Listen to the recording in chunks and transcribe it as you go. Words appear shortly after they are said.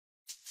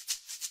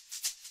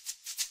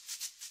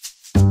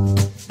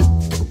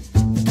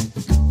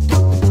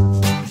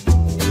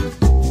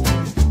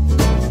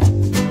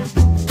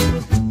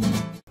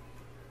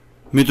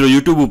मित्रों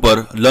यूट्यूब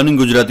पर लर्निंग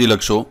गुजराती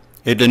लखशो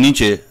एटले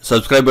नीचे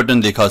सब्सक्राइब बटन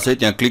देखाशे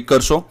त्यां क्लिक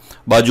करशो।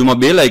 बाजुमां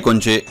बेल आइकॉन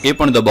छे ए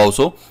पण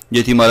दबावशो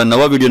जेथी मारा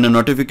नवा विडियोना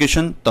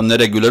नोटिफिकेशन तमने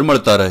रेग्युलर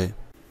मळता रहे।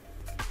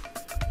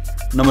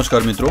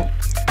 नमस्कार मित्रों,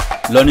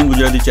 लर्निंग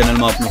गुजराती चेनल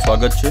में आपनुं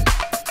स्वागत है।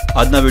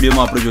 आजना विडियो में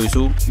आपणे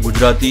जोईशुं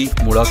गुजराती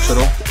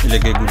मूळाक्षरो एटले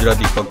के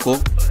गुजराती कक्को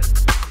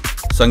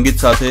संगीत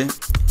साथे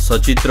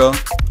सचित्र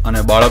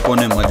अने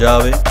बाळकोने मजा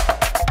आवे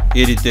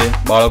ए रीते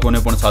बाळकोने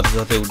पण साथे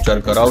साथे उच्चार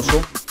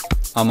करावशो।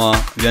 आमां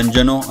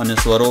व्यंजनों अने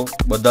स्वरो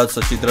बधा ज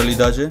सचित्र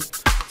लीधा छे,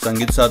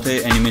 संगीत साथे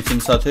एनिमेशन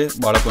साथे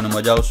बाळकोने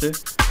मजा आवशे।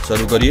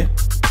 शरू करिए।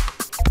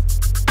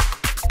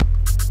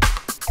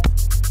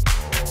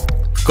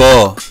 क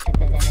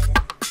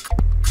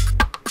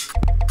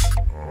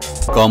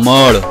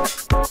कमळ,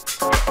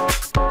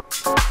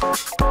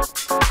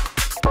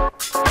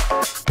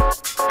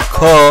 ख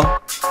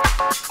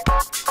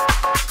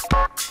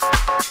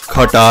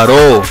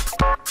खटारो,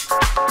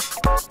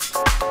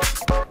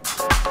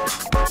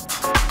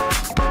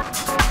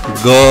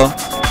 ग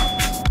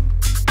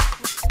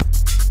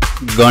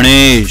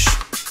गणेश,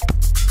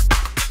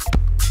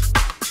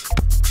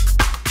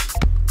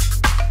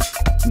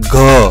 घ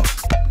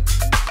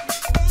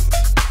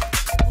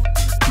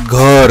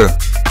घर,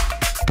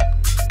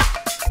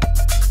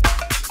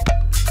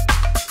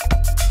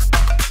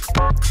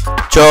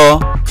 च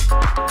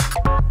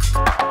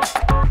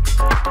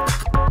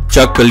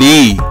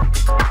चकली,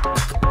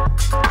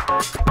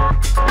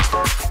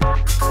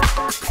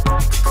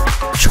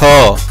 छ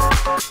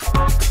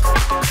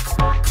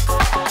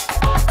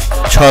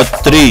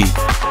छतरी,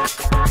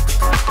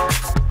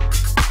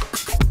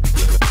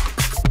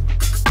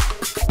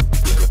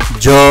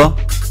 ज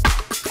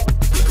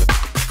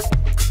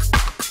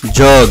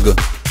जग,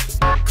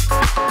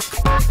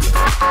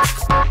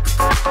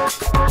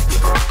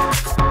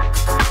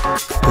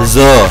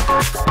 ज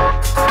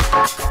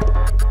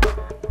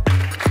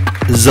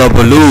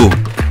ज़बलू,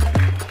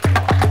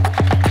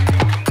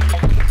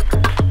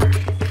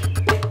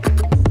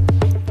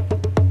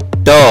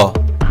 ट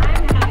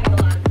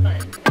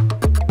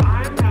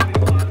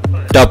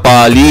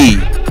टपाली,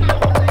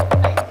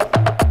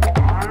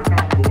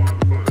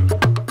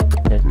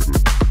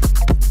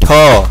 ठ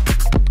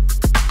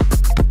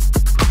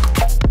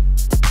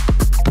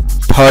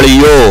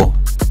ठळियो,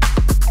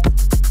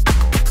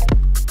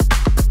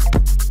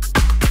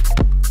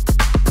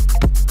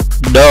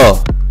 ड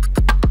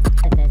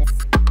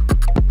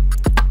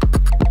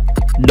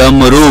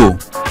डमरू,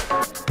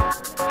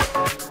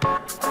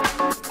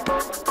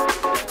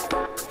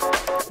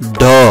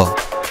 ढ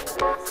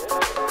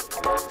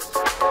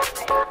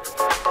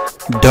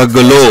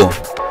ढगलो,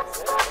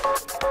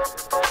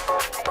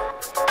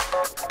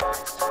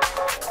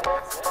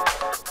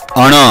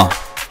 अण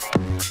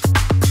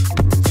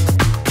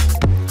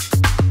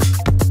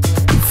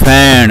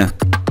फेण,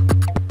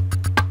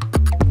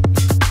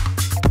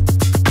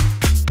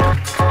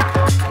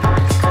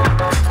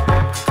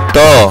 त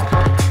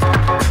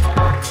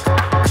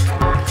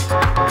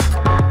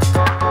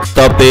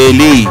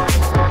तपेली,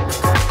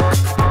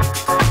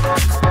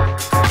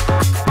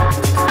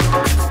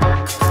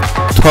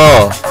 थ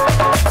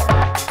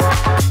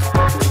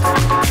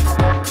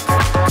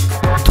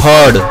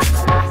थड़,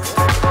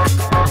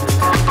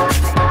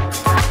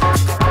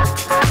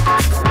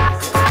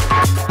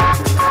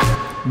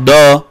 द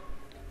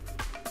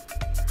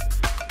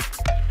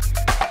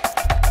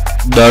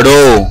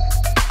दड़ो,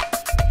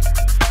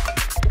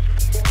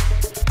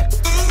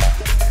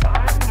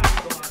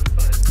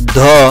 ध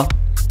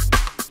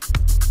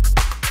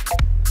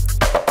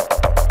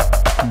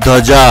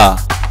ध्वजा,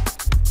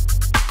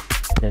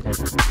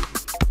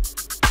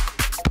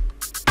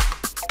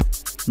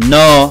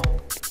 न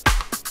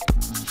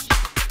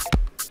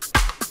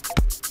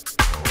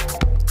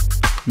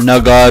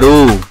नगारू,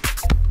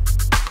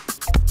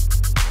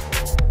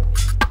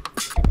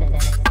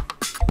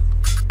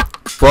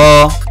 प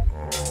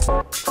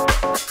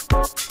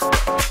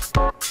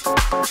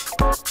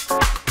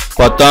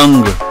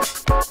पतंग,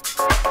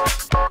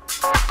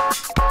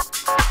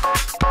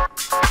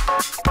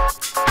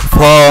 फ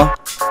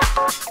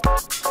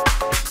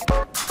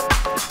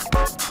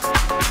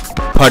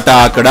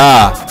फटाकड़ा,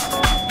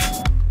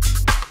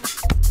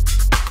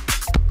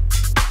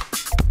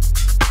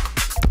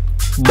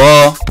 ब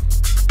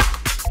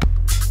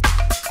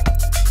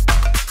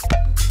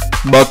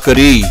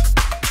बकरी,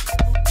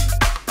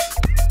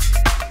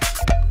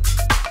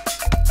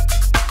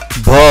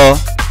 भ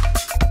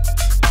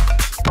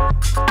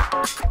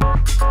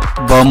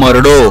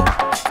भमरडो,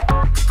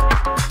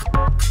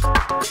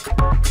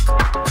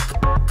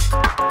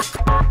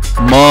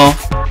 म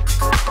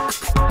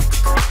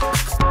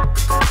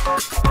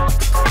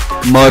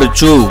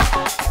मरचू,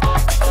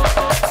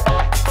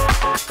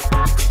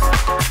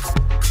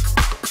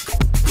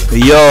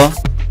 य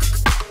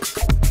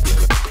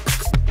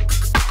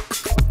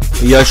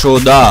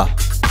यशोदा,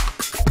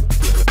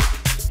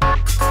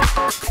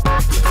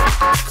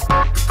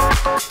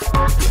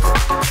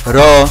 र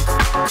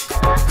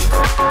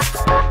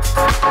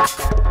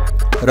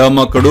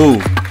रमकड़ू,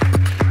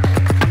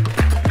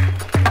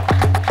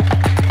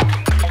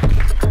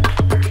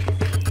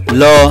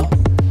 ल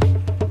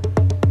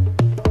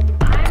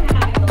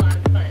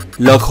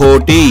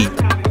लखोटी,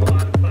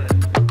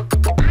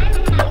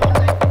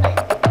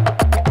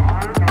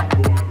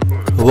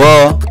 व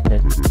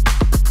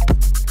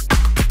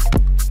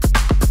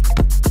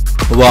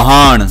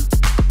वहाण,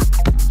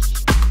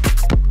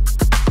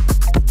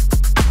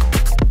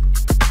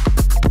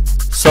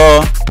 स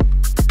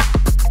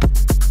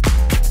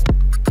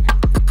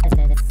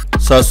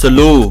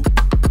ससलू,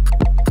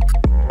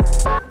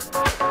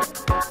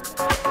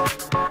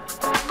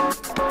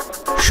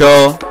 श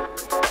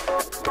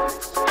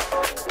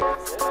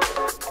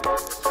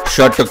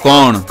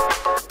षटकोण,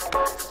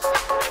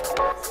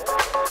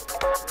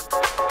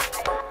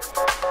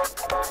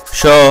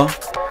 श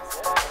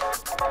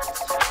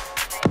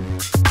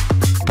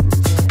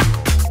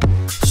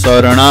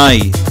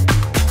शरणाई,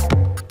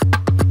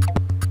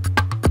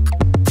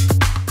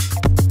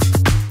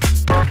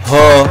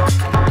 ह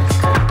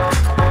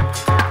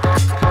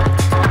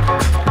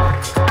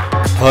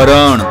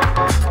हरण,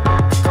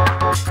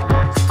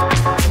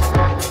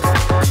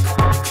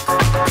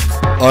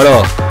 अळ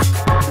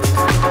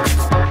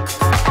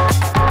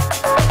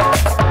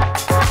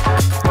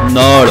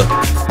नळ,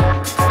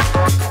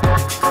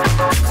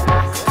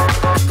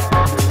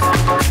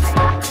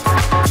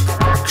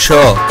 क्ष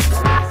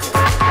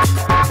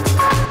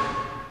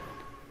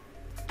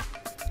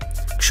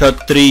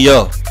क्षत्रिय,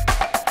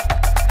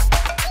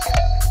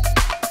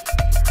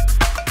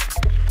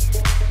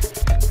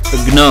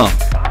 ज्ञ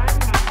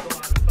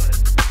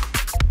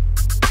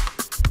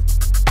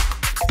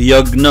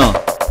यज्ञ,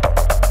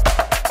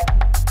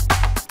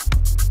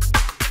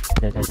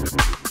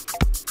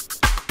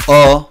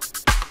 अ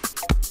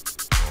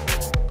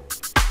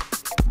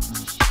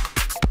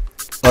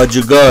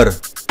अजगर,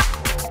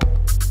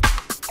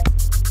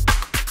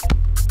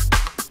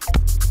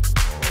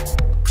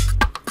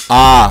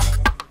 आ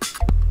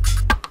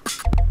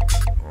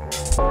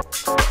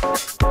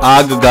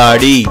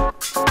आगगाड़ी,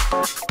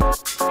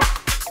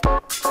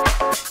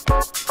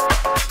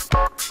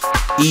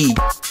 ई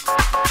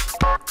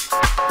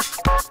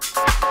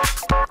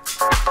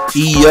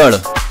ईयड़,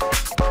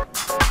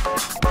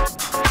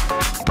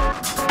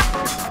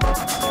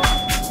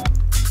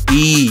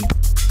 ई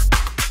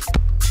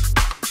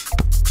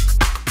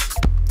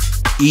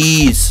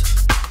ईस,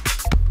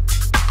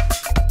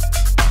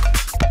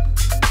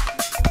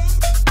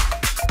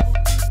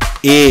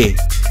 ए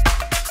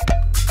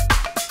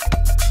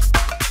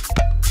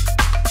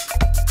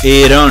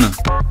एरण,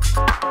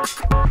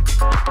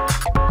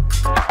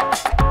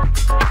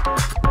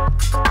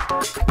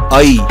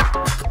 आई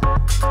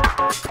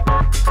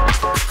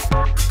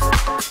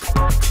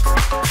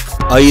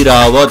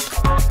ऐरावत,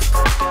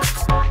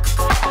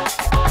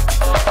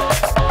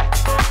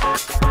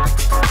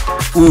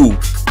 उ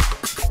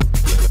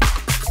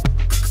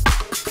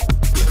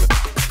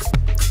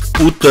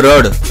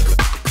उतरड़,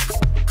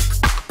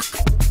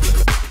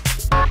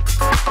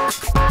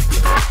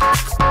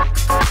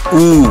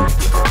 ऊ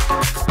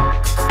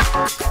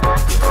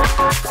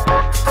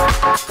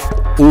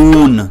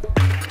ऊन,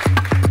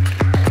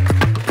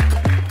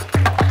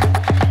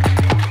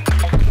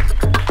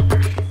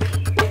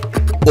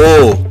 ओ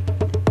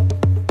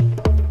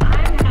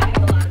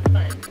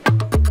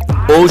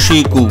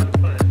ओशिकू,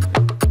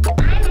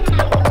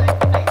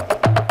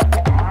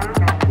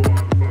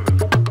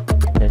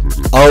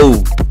 औ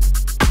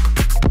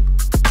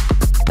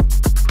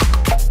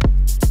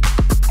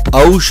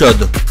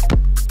औषध,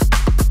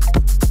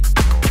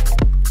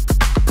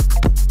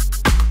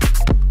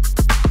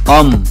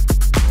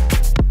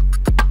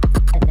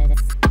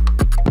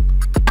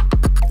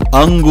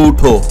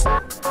 अंगूठो,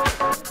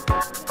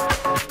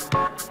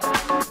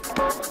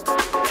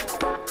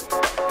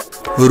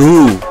 रू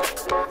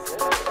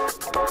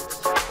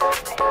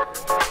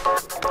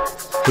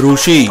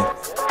ऋषि,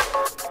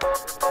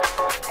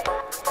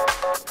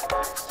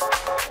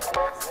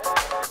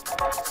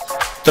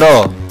 त्र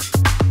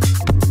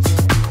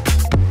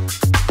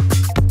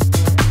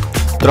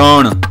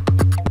त्रण,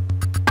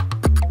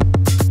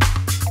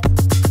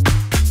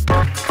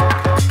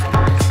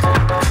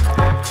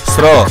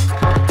 स्र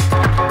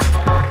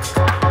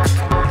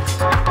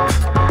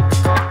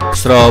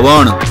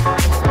श्रवण,